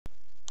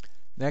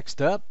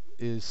Next up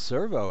is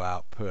servo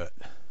output.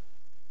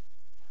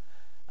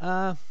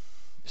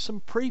 Some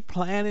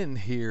pre-planning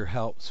here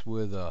helps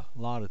with a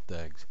lot of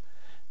things.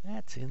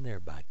 That's in there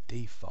by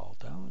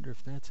default. I wonder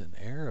if that's an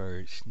error or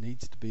it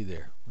needs to be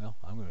there. Well,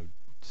 I'm going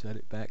to set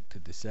it back to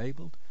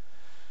disabled.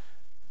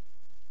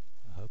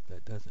 I hope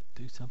that doesn't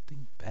do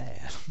something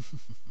bad.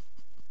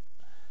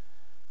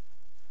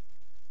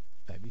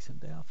 Maybe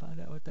someday I'll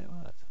find out what that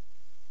was.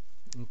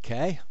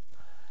 Okay.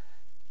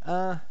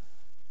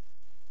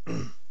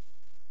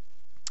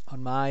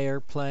 On my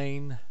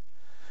airplane,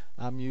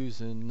 I'm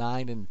using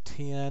 9 and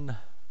 10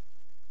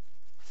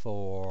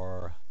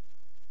 for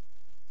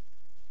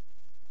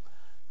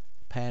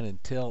pan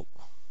and tilt.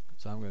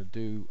 So I'm going to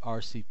do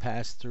RC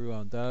pass-through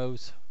on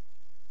those.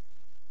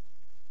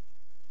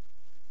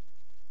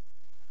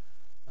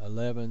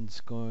 11's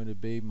going to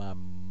be my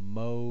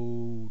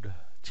mode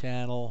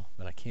channel,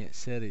 but I can't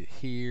set it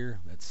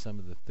here. That's some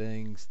of the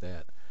things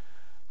that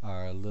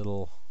are a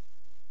little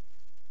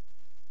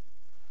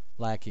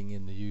lacking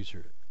in the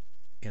user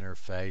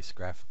interface,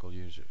 graphical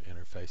user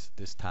interface at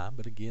this time,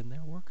 but again,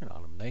 they're working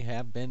on them. They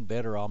have been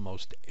better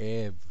almost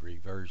every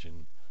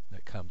version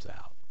that comes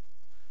out,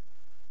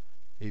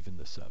 even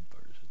the sub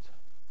versions.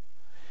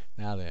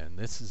 Now then,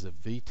 this is a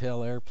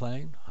VTEL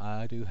airplane.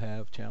 I do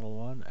have channel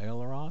 1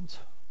 ailerons.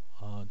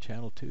 On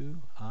channel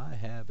 2, I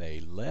have a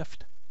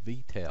left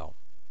VTEL.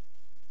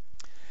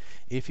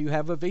 If you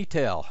have a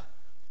VTEL,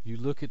 you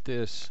look at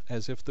this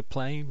as if the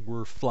plane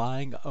were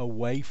flying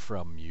away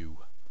from you.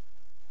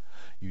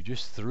 You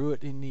just threw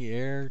it in the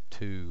air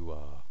to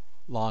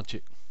launch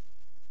it.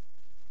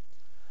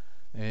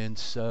 And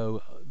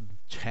so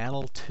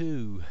channel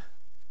 2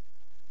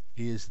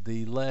 is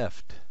the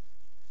left.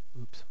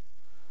 Oops.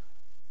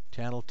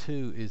 Channel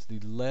 2 is the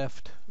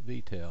left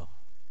VTEL.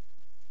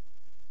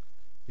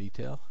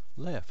 VTEL,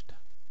 left.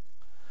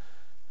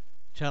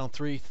 Channel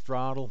 3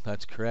 throttle,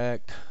 that's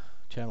correct.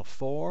 Channel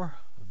 4,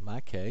 in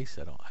my case,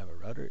 I don't have a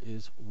rudder,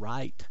 is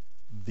right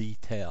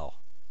VTEL.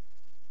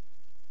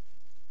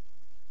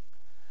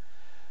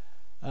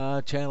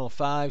 Channel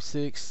 5,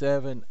 6,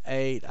 7,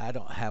 8, I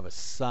don't have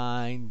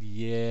assigned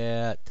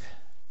yet.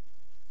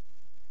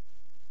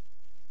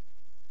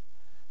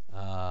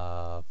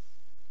 The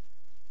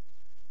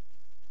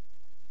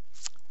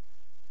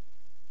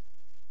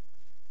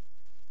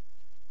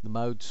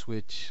mode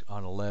switch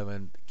on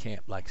 11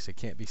 can't, like I said,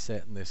 can't be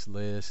set in this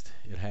list.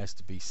 It has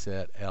to be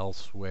set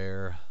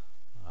elsewhere.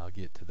 I'll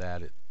get to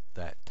that at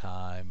that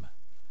time.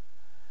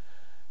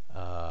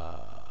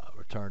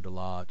 Return to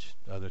launch,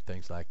 other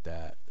things like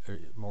that are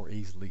more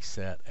easily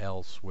set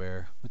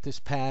elsewhere. But this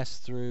pass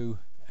through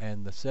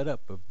and the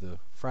setup of the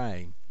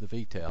frame, the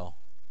VTEL,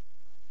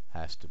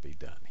 has to be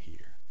done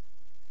here.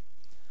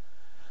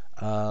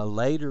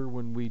 Later,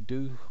 when we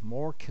do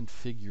more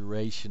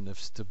configuration of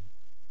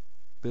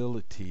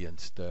stability and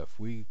stuff,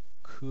 we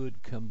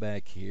could come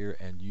back here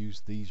and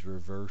use these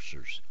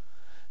reversers.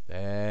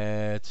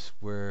 That's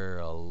where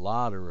a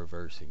lot of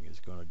reversing is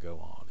going to go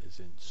on, is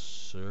in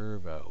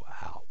servo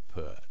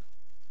output.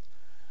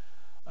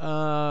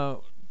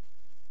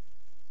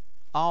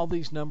 All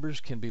these numbers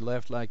can be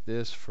left like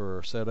this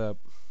for setup.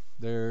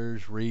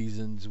 There's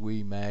reasons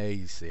we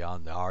may see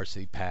on the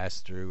RC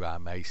pass-through, I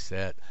may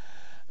set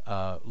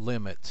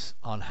limits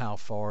on how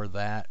far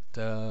that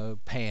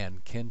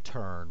pan can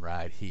turn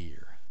right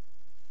here.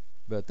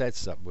 But that's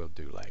something we'll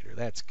do later.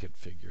 That's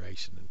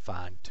configuration and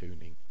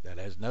fine-tuning. That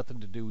has nothing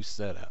to do with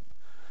setup.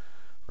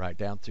 Right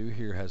down through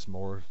here has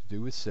more to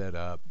do with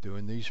setup.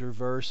 Doing these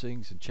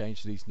reversing's and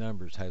changing these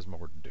numbers has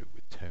more to do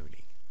with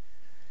tuning.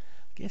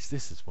 I guess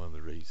this is one of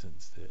the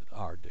reasons that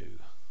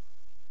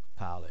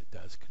ArduPilot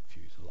does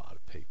confuse a lot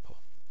of people.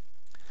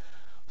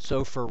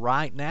 So for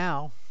right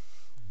now,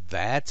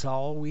 that's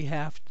all we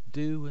have to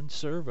do in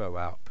servo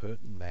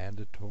output and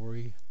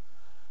mandatory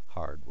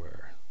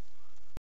hardware.